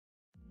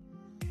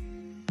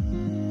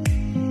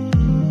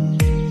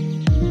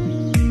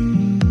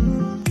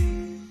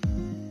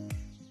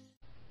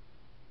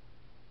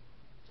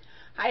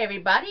Hi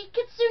everybody,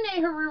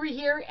 Kitsune Haruri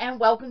here, and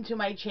welcome to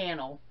my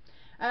channel.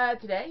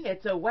 Today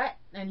it's a wet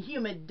and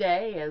humid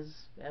day, as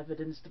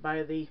evidenced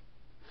by the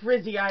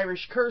frizzy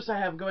Irish curse I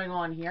have going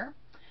on here.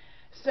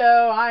 So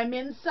I'm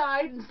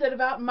inside instead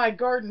of out in my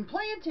garden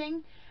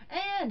planting,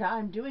 and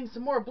I'm doing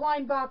some more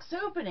blind box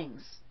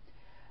openings.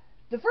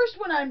 The first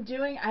one I'm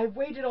doing, I've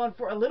waited on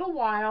for a little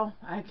while.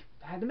 I've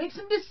had to make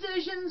some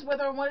decisions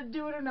whether I wanted to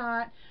do it or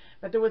not,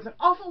 but there was an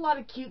awful lot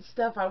of cute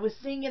stuff I was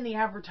seeing in the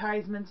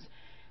advertisements,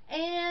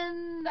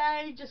 and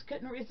I just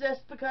couldn't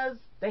resist because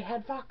they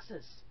had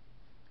foxes.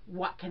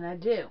 What can I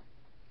do?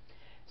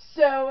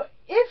 So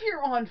if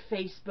you're on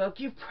Facebook,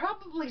 you've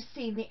probably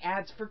seen the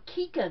ads for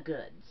Kika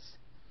Goods.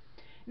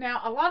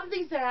 Now, a lot of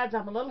these ads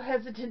I'm a little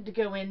hesitant to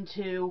go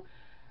into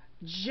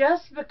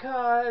just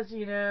because,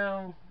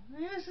 some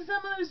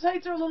of those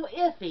sites are a little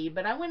iffy,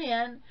 but I went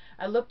in,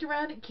 I looked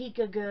around at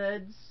Kika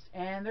Goods,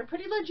 and they're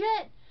pretty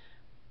legit.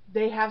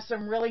 They have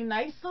some really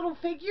nice little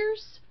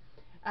figures.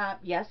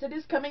 Yes, it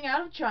is coming out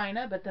of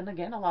China, but then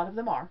again, a lot of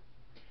them are.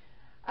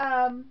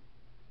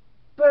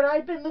 But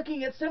I've been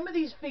looking at some of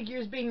these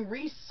figures being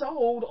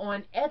resold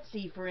on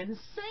Etsy for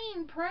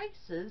insane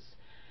prices,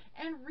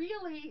 and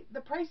really,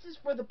 the prices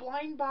for the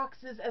blind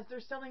boxes as they're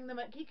selling them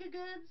at Kika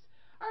Goods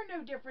are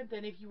no different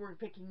than if you were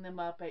picking them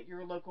up at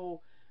your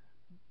local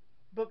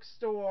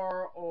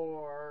bookstore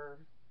or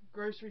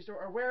grocery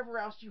store or wherever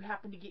else you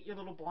happen to get your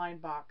little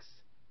blind box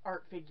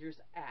art figures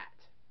at.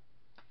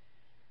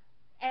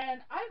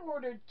 And I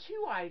ordered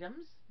 2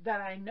 items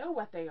that I know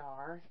what they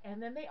are, and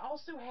then they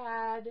also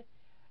had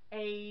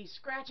a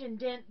scratch and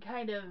dent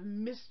kind of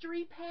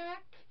mystery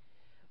pack,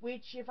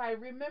 which, if I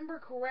remember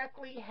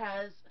correctly,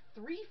 has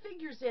 3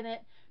 figures in it,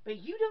 but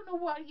you don't know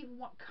what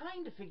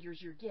kind of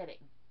figures you're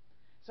getting.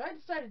 So I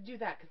decided to do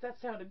that because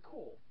that sounded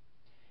cool.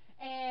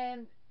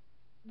 And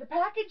the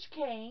package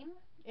came.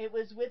 It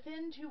was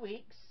within 2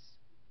 weeks,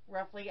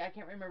 roughly. I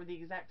can't remember the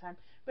exact time,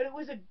 but it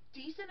was a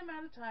decent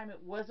amount of time.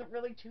 It wasn't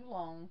really too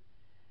long.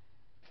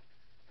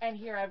 And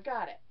here I've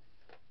got it.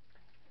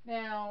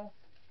 Now,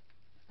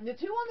 the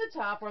 2 on the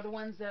top are the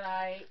ones that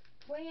I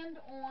planned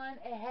on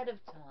ahead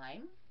of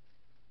time.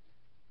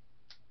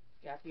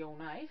 Got the old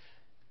knife.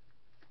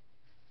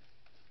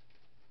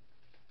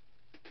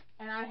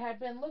 And I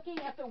had been looking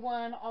at the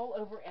one all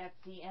over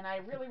Etsy, and I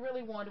really,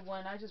 really wanted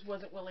one. I just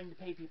wasn't willing to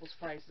pay people's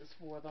prices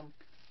for them.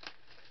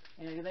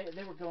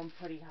 They were going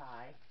pretty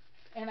high.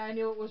 And I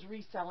knew it was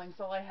reselling,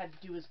 so all I had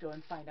to do was go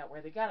and find out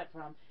where they got it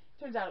from.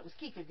 Turns out it was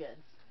Kika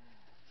Goods.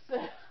 So,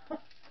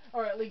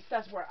 or at least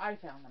that's where I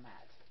found them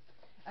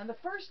at. And the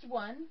first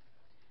one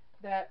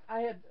that I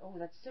had, oh,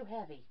 that's so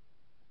heavy.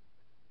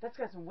 That's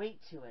got some weight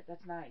to it.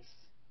 That's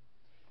nice.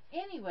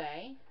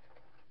 Anyway,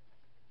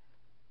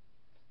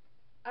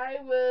 I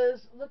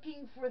was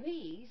looking for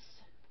these,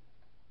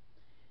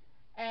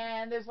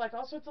 and there's like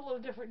all sorts of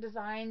little different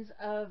designs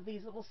of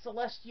these little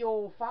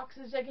celestial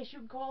foxes, I guess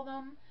you would call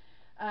them.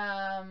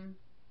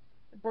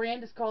 The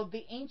brand is called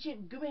the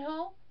Ancient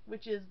Gumiho,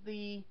 which is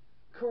the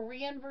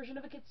Korean version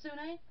of a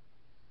kitsune.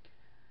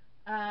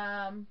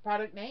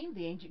 Product name,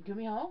 the Ancient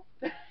Gumiho.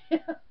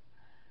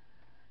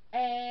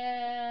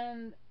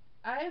 And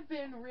I've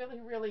been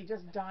really, really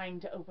just dying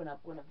to open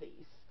up one of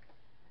these.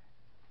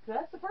 So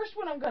that's the first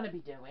one I'm going to be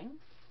doing.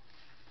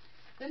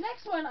 The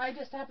next one I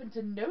just happened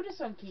to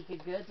notice on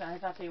Kika Goods, and I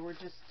thought they were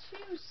just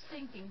too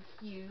stinking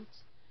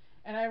cute,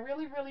 and I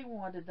really, really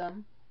wanted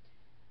them.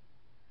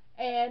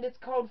 And it's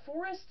called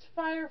Forest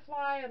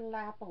Firefly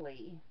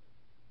Lapilli.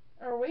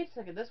 Or wait a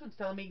second, this one's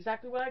telling me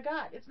exactly what I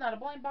got. It's not a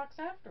blind box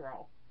after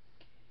all.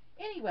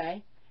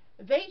 Anyway,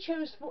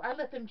 I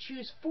let them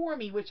choose for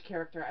me which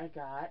character I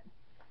got.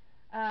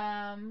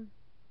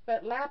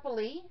 But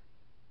Lapilli,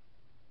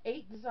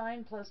 8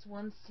 design plus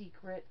 1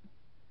 secret.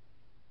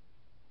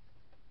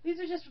 These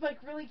are just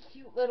like really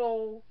cute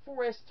little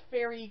forest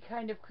fairy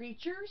kind of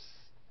creatures.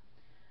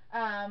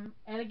 And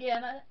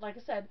again, like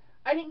I said,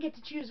 I didn't get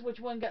to choose which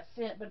one got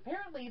sent, but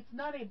apparently it's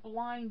not a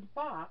blind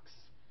box.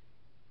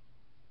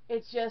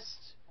 It's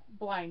just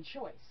blind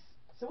choice.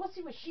 So we'll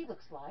see what she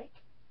looks like.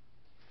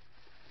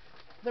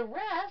 The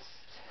rest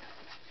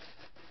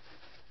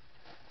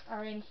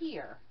are in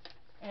here.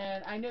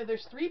 And I know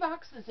there's 3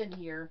 boxes in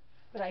here,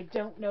 but I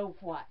don't know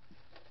what.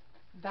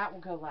 That will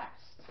go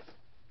last.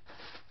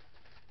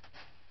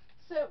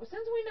 So, since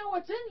we know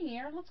what's in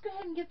here, let's go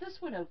ahead and get this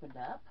one opened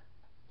up.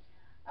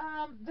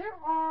 There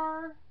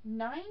are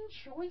 9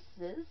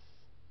 choices.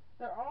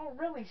 They're all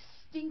really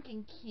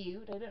stinking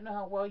cute. I don't know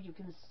how well you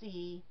can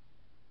see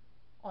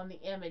on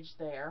the image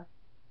there.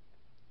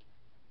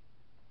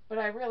 But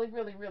I really,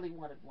 really, really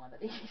wanted one of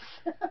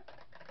these.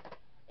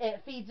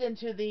 It feeds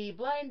into the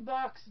blind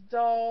box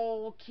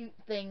doll, cute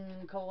thing,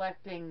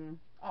 collecting,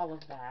 all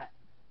of that.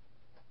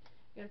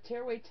 Got a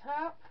tearaway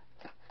top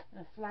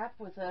and a flap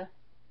with a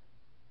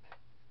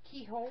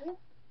keyhole.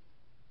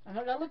 I'm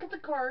not going to look at the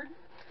card,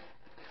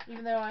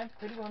 even though I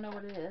pretty well know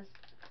what it is.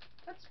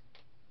 That's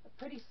a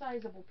pretty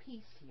sizable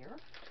piece here.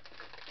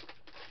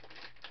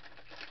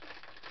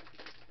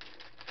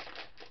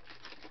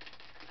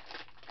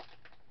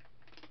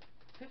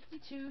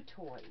 $52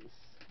 toys.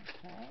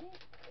 Okay.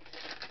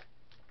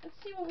 Let's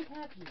see what we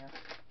have here.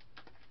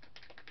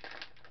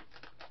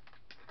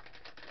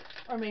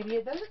 Or maybe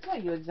it doesn't tell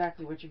you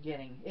exactly what you're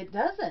getting. It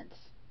doesn't.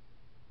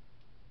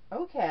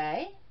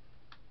 Okay.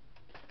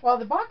 Well,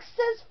 the box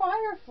says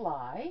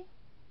Firefly.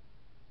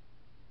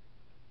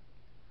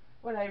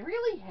 What I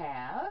really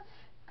have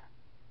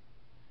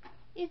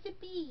is a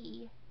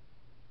bee.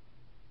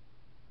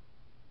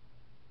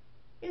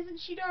 Isn't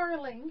she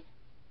darling?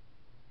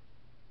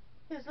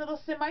 His little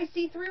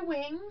semi-see-through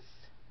wings.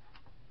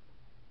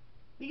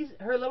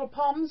 Her little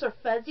palms are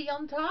fuzzy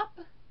on top.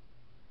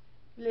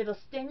 Little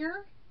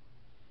stinger.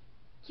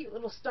 Cute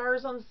little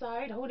stars on the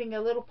side holding a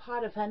little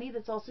pot of honey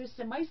that's also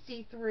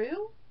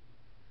semi-see-through.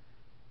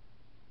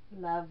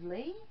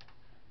 Lovely.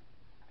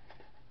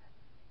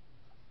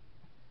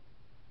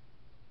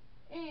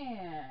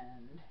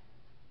 And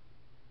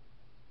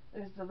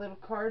there's the little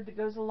card that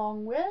goes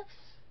along with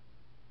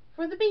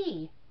for the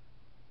bee.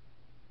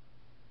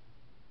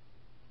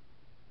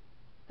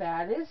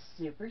 That is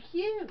super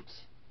cute.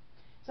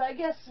 So I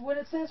guess when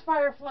it says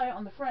Firefly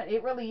on the front,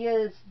 it really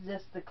is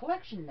just the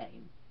collection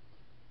name.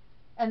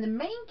 And the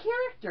main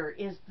character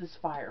is this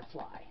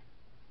Firefly.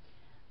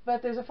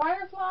 But there's a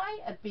firefly,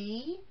 a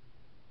bee,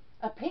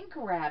 a pink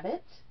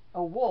rabbit,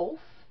 a wolf,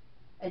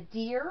 a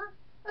deer,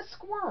 a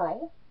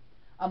squirrel,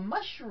 a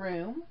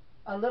mushroom,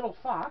 a little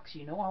fox,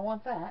 you know I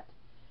want that,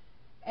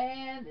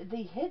 and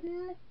the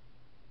hidden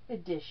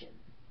edition,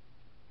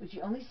 which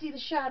you only see the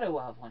shadow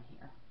of on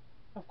here,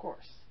 of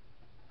course.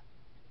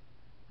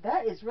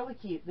 That is really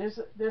cute.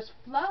 There's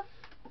fluff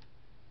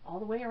all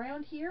the way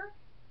around here.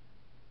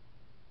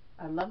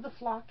 I love the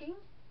flocking.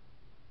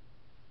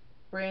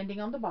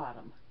 Branding on the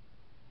bottom.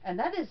 And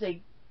that is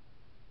a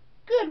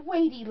good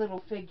weighty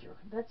little figure.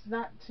 That's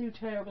not too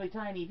terribly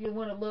tiny. If you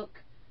want to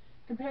look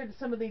compared to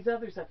some of these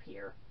others up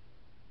here.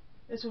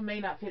 This one may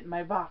not fit in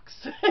my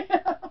box.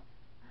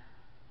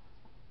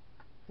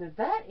 So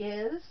that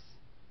is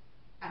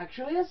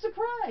actually a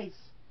surprise.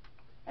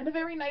 And a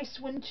very nice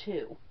one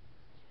too.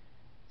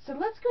 So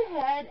let's go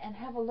ahead and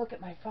have a look at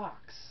my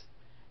fox.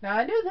 Now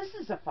I know this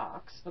is a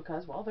fox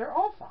because, well, they're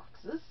all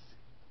foxes.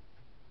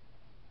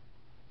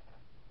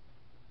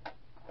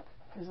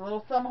 There's a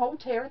little thumb hole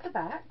tear at the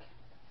back.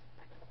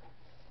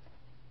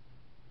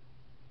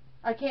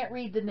 I can't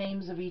read the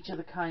names of each of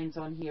the kinds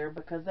on here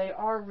because they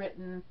are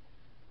written,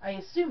 I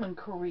assume, in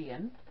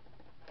Korean.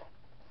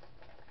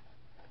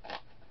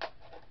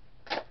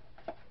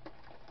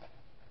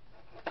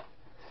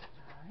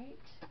 Alright.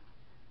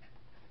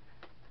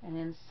 And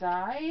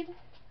inside,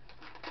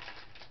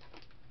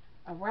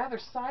 a rather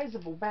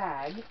sizable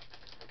bag.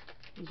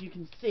 As you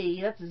can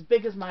see, that's as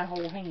big as my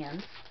whole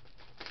hand.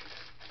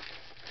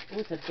 Oh,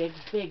 it's a big,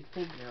 big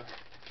figure.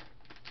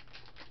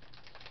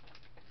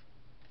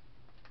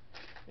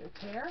 There's the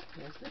tear.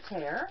 Here's the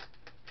tear.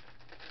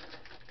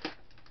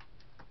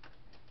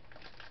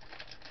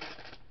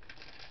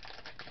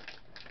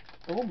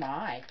 Oh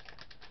my.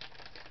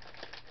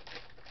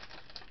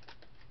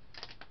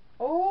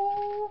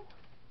 Oh,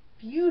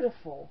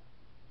 beautiful.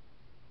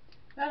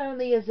 Not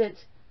only is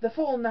it the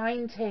full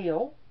 9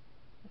 tail,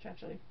 which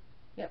actually,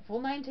 yeah,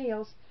 full 9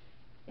 tails,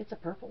 it's a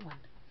purple one.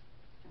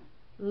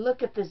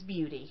 Look at this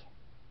beauty.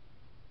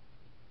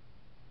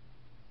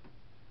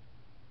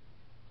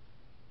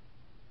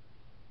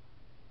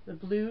 The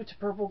blue to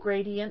purple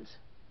gradient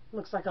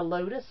looks like a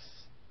lotus.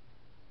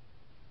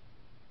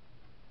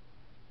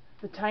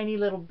 The tiny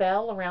little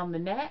bell around the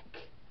neck.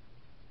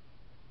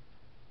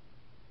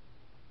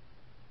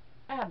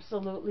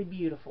 Absolutely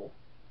beautiful.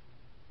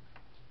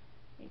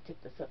 Let me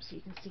tip this up so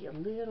you can see a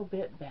little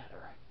bit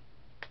better.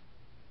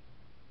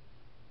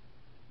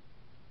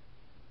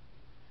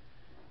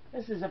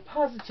 This is a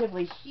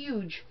positively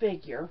huge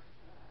figure.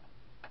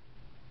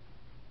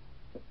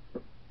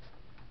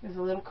 There's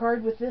a little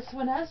card with this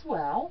one as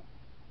well.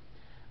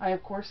 I,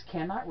 of course,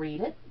 cannot read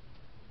it,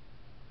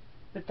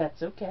 but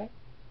that's okay.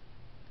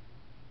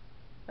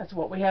 That's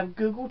what we have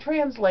Google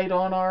Translate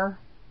on our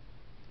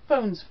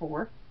phones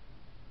for.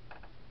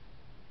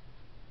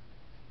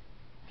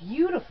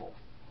 Beautiful.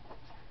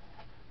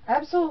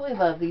 Absolutely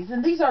love these.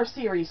 And these are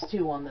series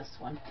 2 on this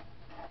one.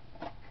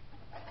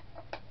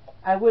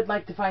 I would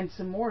like to find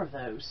some more of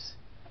those.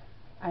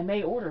 I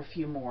may order a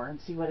few more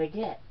and see what I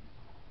get.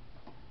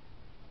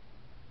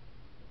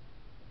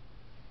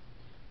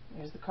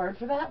 There's the card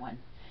for that one.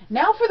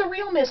 Now for the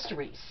real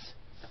mysteries.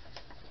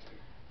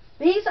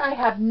 These I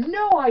have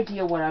no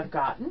idea what I've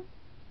gotten.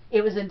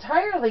 It was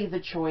entirely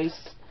the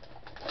choice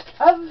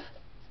of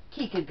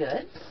Kika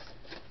Goods.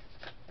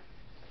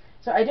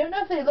 So I don't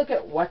know if they look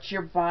at what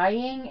you're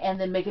buying and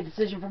then make a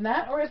decision from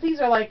that, or if these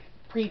are like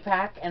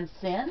pre-pack and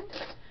send,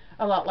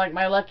 a lot like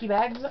my Lucky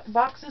Bags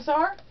boxes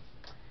are.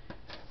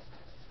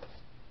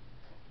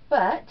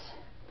 But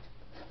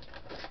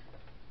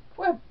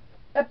we're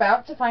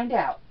about to find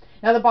out.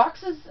 Now the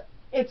boxes,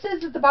 it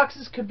says that the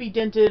boxes could be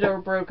dented or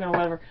broken or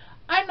whatever.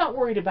 I'm not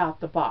worried about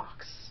the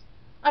box.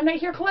 I'm not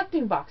here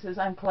collecting boxes.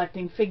 I'm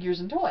collecting figures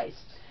and toys.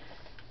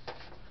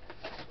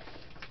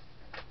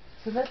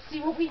 So let's see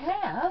what we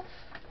have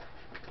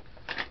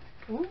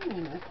Ooh.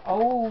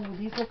 Oh,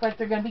 these look like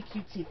they're going to be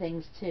cutesy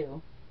things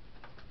too.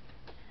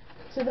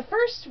 So the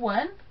first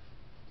one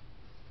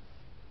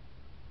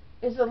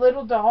is a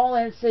little doll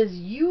and it says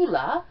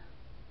Eula.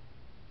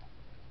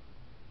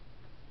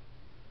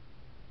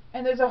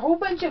 And there's a whole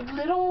bunch of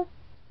little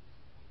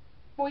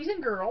boys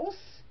and girls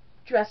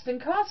dressed in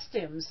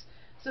costumes.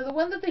 So the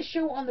one that they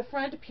show on the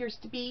front appears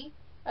to be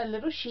a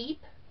little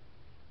sheep.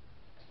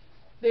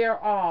 There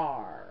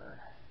are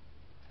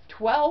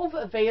 12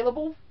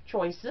 available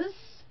choices,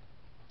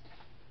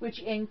 which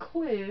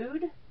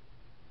include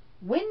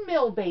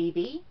Windmill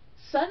Baby,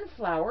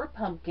 Sunflower,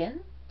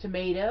 Pumpkin,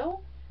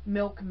 Tomato,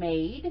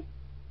 Milkmaid,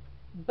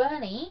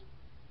 Bunny,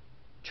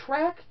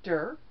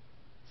 Tractor,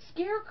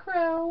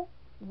 Scarecrow,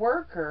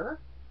 Worker,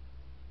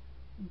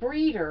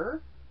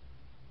 Breeder,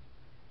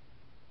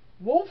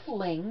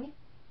 Wolfling,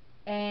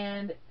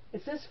 and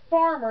it says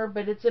Farmer,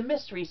 but it's a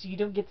mystery, so you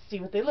don't get to see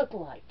what they look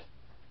like.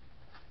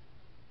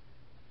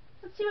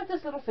 Let's see what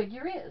this little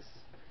figure is.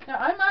 Now,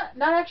 I'm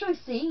not actually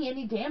seeing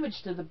any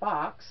damage to the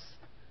box,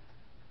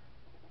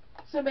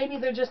 so maybe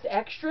they're just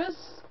extras.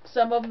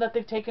 Some of them that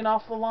they've taken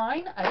off the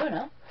line. I don't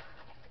know.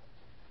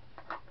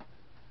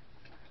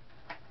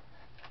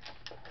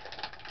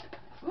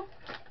 Ooh,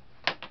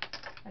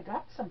 I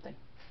got something.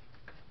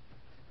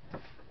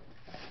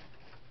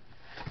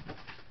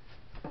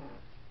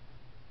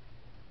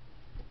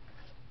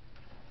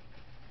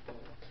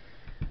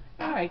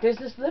 Alright, there's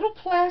this little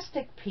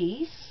plastic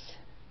piece.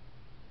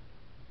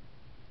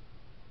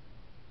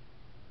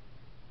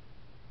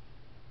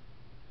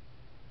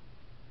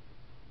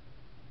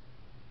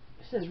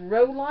 It says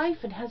Row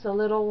Life. It has a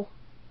little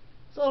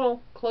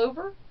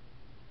clover.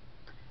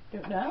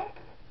 Don't know.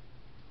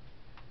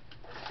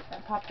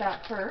 That popped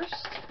out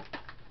first.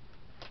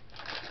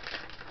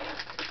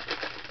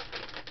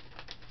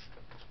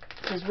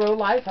 It says Row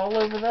Life all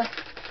over the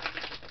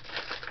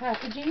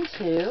packaging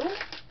too.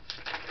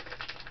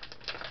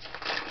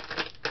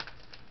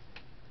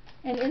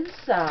 And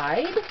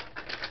inside,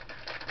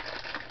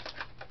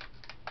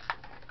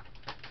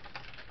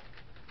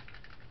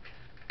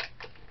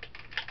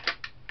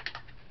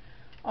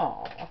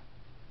 aw,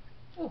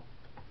 oh,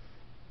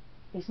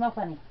 they smell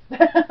funny.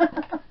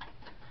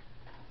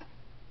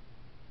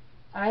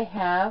 I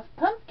have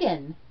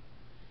Pumpkin.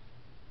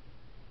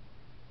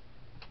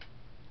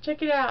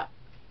 Check it out.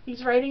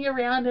 He's riding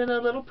around in a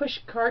little push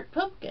cart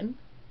pumpkin.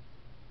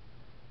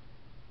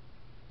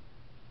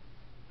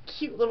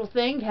 Cute little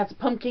thing. Has a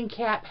pumpkin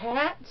cap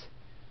hat.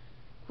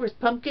 Of course,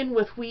 pumpkin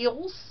with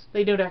wheels.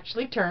 They don't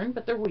actually turn,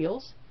 but they're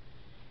wheels.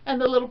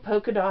 And the little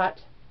polka dot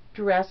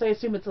dress. I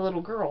assume it's a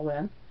little girl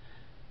then.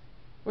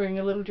 Wearing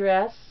a little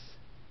dress.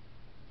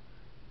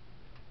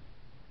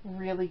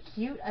 Really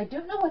cute. I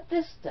don't know what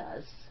this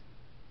does.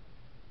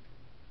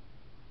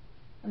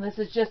 And this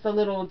is just a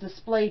little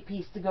display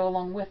piece to go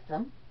along with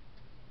them.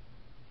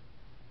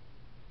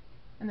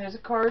 And there's a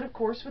card, of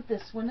course, with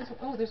this one.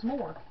 Oh, there's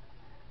more.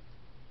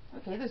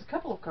 Okay, there's a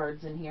couple of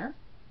cards in here.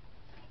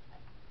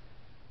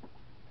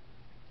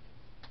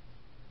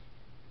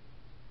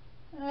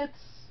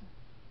 It's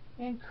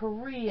in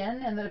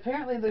Korean, and then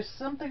apparently there's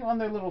something on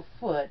their little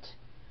foot,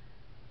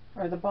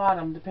 or the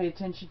bottom, to pay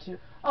attention to.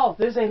 Oh,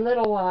 there's a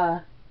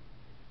little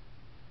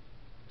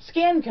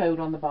scan code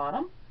on the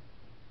bottom.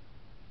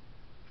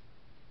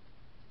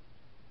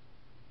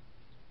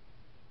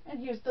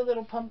 And here's the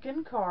little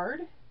pumpkin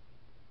card.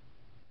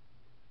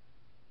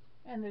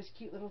 And there's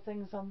cute little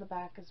things on the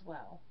back as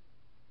well.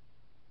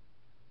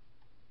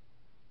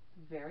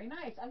 Very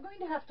nice. I'm going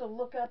to have to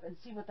look up and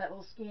see what that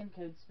little scan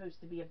code is supposed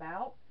to be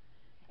about.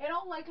 In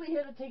all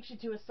likelihood, it takes you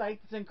to a site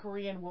that's in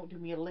Korean and won't do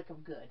me a lick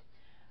of good.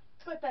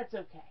 But that's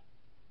okay.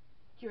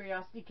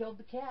 Curiosity killed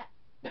the cat.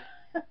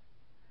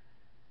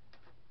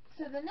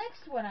 So the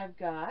next one I've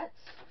got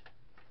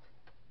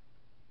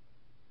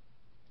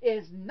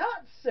is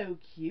not so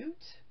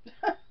cute.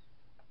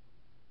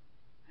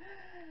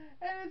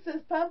 And it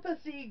says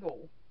Pampas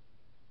Eagle.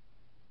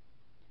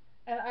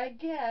 And I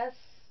guess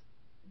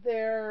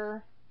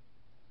are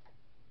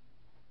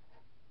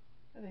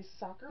they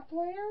soccer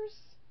players?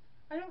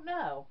 I don't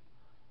know.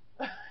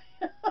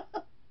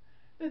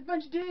 There's a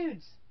bunch of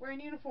dudes wearing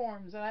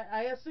uniforms, and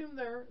I assume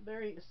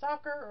they're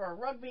soccer or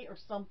rugby or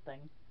something.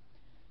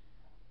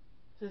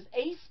 It says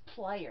Ace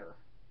Player.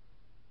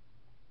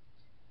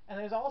 And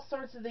there's all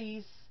sorts of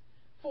these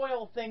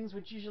foil things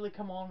which usually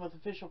come on with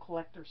official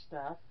collector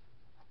stuff.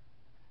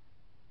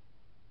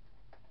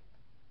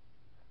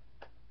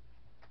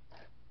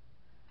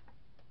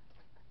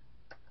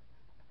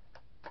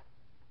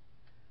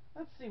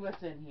 Let's see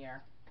what's in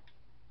here.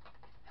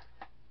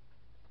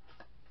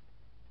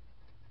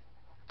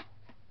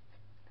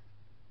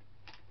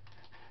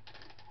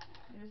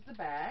 Here's the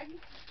bag. It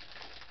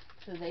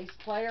says Ace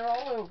Player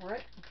all over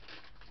it.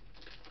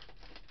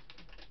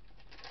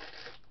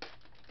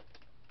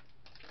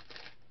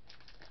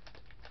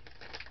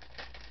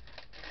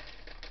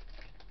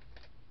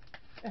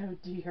 Oh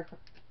dear.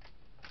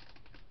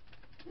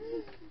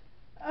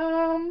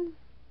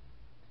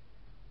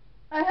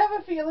 I have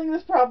a feeling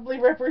this probably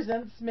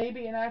represents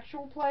maybe an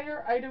actual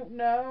player. I don't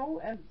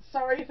know, and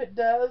sorry if it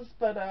does,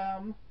 but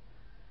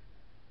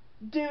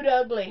dude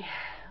ugly.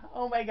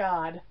 Oh my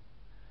god.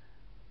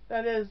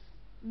 That is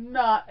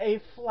not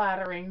a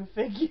flattering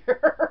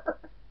figure.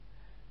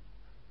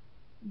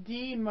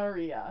 Di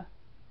Maria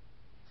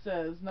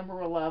says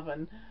number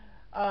 11.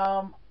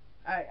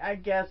 I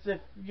guess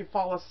if you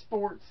follow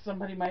sports,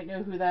 somebody might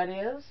know who that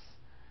is.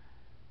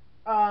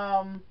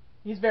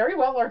 He's very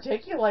well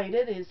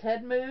articulated. His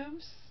head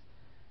moves,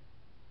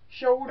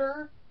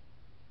 shoulder.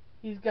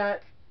 He's got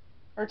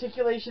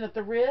articulation at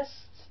the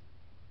wrist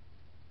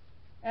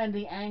and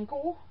the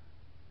ankle.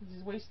 Is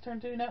his waist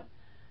turned to? No.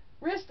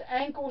 Wrist,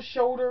 ankle,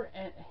 shoulder,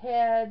 and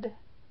head.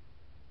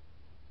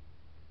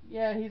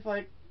 Yeah, he's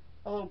like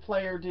a little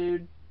player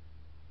dude.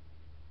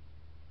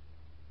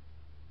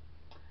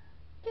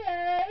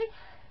 Okay.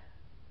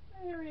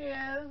 Here he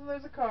is.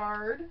 There's a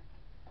card.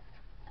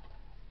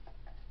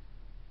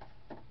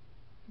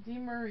 Di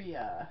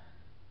Maria.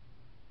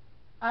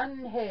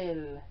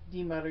 Angel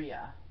Di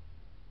Maria.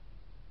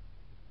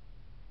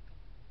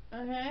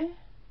 Okay.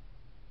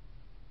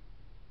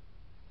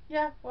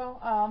 Yeah,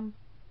 well,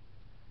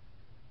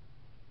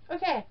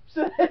 okay,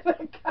 so there's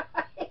a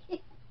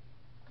guy.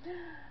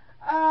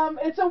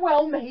 It's a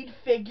well-made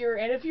figure,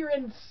 and if you're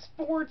in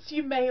sports,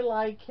 you may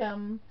like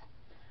him.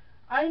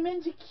 I'm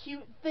into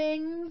cute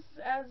things,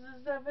 as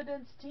is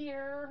evidenced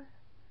here,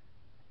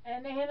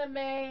 and anime,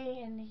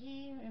 and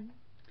he,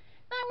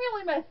 not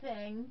really my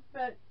thing,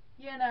 but,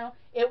 you know,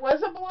 it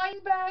was a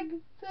blind bag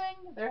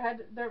thing.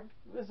 There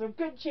was a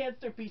good chance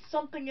there'd be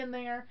something in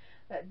there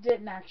that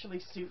didn't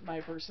actually suit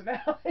my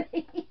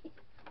personality.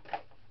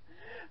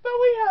 But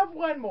we have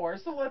one more,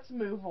 so let's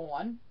move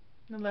on.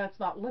 And let's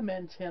not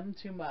lament him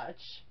too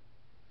much.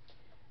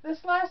 This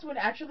last one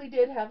actually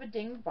did have a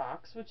dinged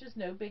box, which is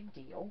no big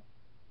deal.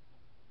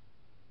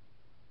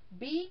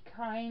 Be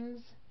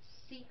Kind's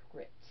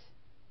Secret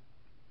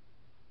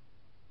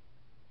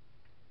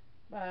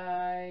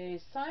by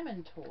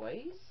Simon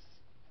Toys.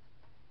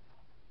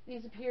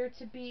 These appear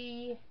to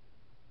be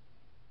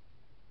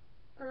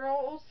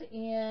girls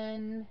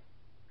in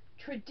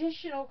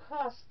traditional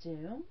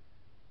costume.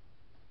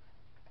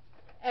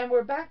 And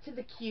we're back to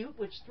the cute,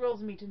 which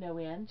thrills me to no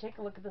end. Take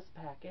a look at this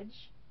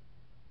package.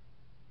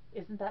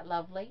 Isn't that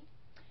lovely?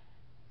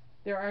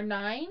 There are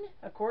 9,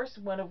 of course,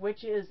 one of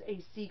which is a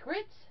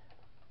secret.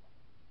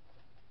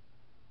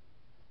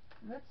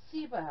 Let's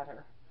see about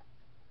her.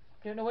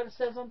 Don't know what it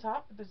says on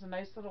top, but there's a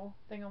nice little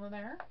thing on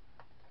there.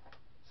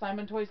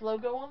 Simon Toys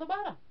logo on the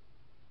bottom.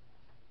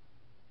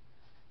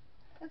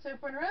 Let's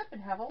open her up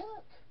and have a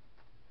look.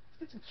 Let's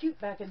get some cute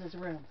back in this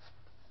room.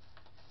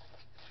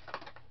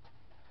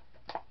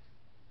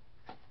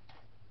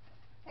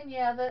 And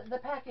yeah, the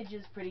package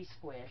is pretty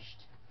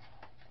squished.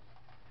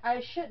 I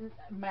shouldn't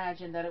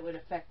imagine that it would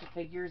affect the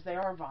figures. They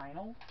are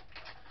vinyl.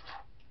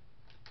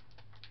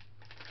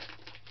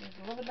 Here's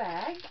a little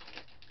bag.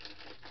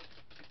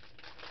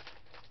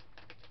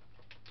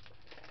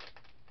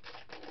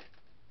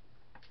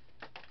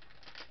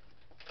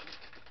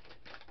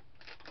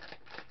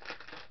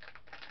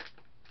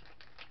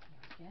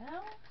 There we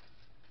go.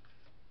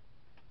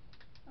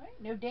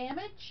 Alright, no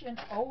damage. And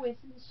oh,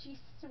 isn't she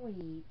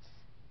sweet?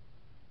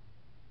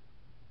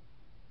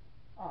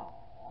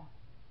 Oh,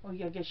 well,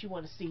 I guess you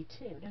want to see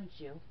too, don't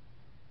you?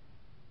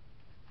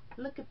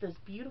 Look at this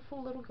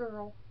beautiful little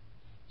girl.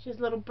 She has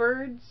little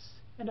birds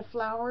and a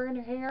flower in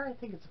her hair. I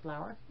think it's a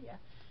flower. Yeah,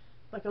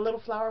 like a little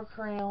flower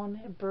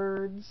crown and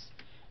birds.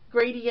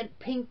 Gradient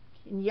pink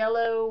and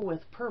yellow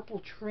with purple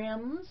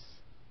trims.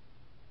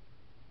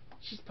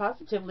 She's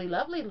positively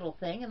lovely little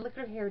thing, and look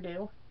at her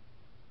hairdo.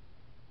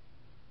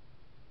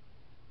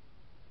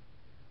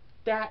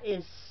 That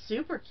is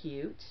super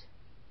cute.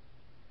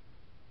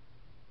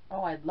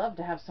 Oh, I'd love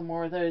to have some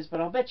more of those,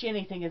 but I'll bet you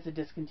anything is a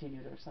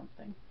discontinued or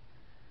something.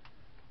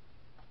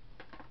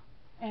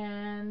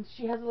 And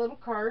she has a little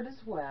card as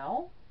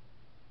well.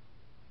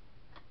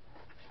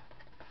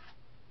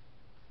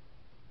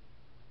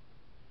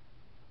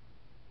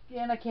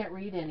 Again, I can't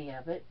read any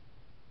of it,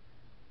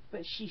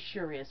 but she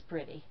sure is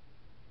pretty.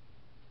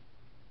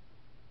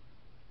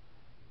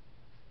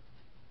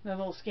 A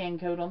little scan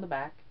code on the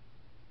back.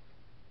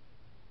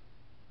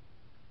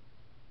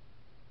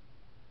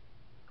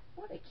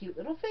 What a cute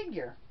little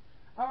figure.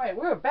 Alright,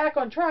 we're back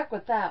on track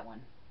with that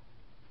one.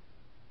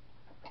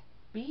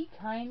 Be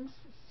Kind's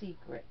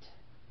Secret.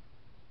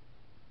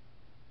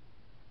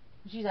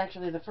 She's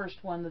actually the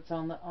first one that's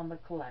on the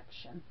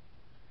collection.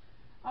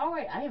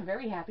 Alright, I am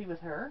very happy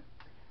with her.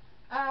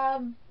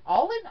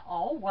 All in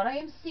all, what I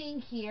am seeing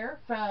here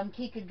from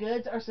Kika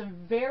Goods are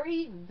some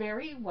very,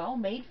 very well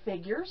made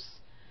figures.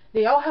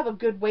 They all have a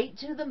good weight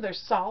to them. They're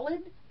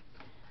solid.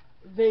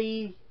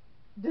 The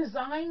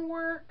design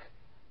work,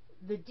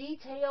 the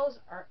details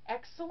are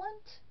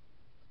excellent.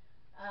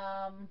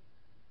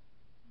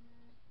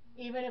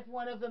 Even if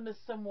one of them is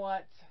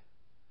somewhat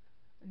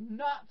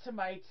not to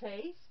my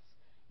taste,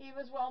 he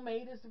was well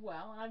made as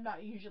well. I've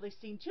not usually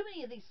seen too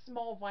many of these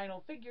small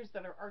vinyl figures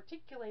that are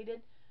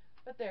articulated,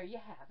 but there you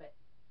have it.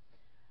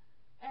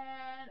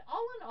 And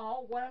all in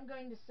all, what I'm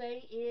going to say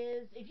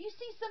is, if you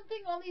see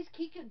something on these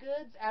Kika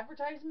Goods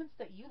advertisements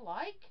that you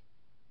like,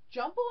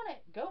 jump on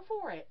it. Go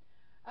for it.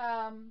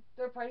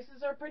 Their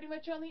prices are pretty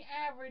much on the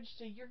average,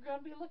 so you're going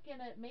to be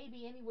looking at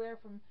maybe anywhere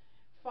from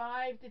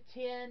 5 to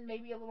 10,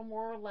 maybe a little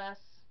more or less,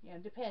 you know,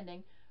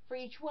 depending, for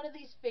each one of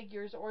these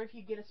figures. Or if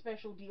you get a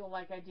special deal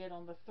like I did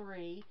on the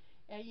 3,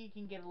 you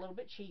can get a little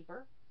bit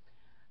cheaper.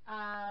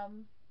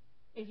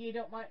 If you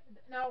don't mind.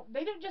 Now,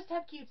 they don't just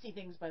have cutesy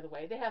things, by the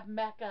way. They have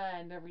mecha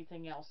and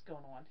everything else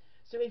going on.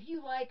 So if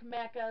you like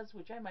mechas,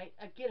 which I might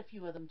get a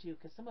few of them too,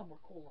 because some of them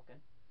were cool looking.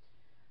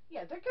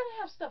 Yeah, they're going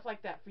to have stuff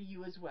like that for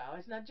you as well.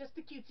 It's not just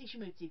the cutesy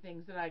schmootsy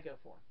things that I go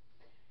for.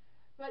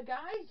 But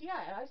guys,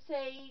 yeah, I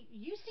say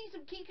you see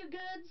some Kika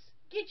Goods,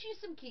 get you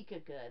some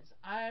Kika Goods.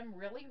 I'm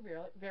really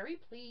very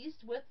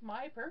pleased with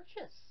my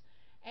purchase.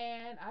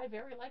 And I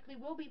very likely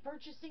will be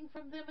purchasing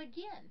from them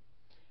again.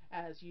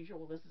 As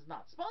usual, this is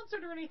not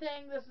sponsored or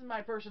anything. This is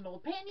my personal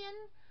opinion.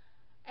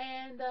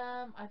 And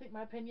I think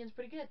my opinion's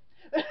pretty good.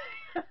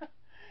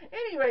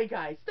 Anyway,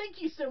 guys,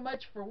 thank you so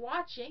much for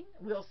watching.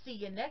 We'll see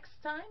you next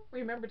time.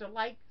 Remember to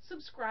like,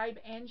 subscribe,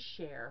 and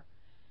share.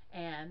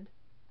 And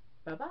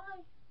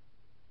bye-bye.